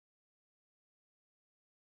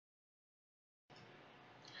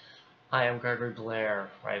Hi, I'm Gregory Blair,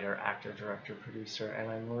 writer, actor, director, producer,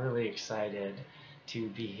 and I'm really excited to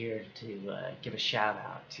be here to give a shout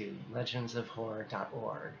out to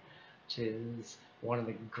LegendsOfHorror.org, which is one of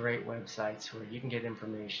the great websites where you can get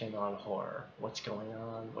information on horror. What's going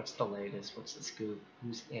on, what's the latest, what's the scoop,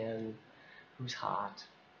 who's in, who's hot.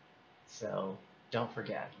 So don't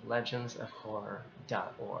forget, LegendsOfHorror.org.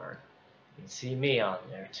 You can see me on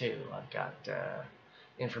there too. I've got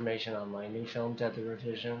information on my new film, Deadly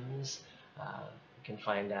Revisions. You can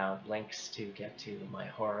find out links to get to my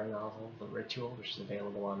horror novel, The Ritual, which is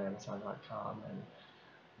available on Amazon.com and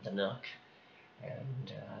The Nook,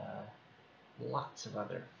 and lots of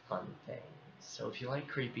other fun things. So if you like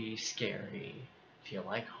creepy, scary, if you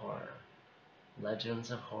like horror,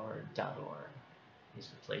 legendsofhorror.org is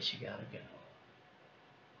the place you gotta go.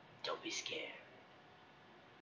 Don't be scared.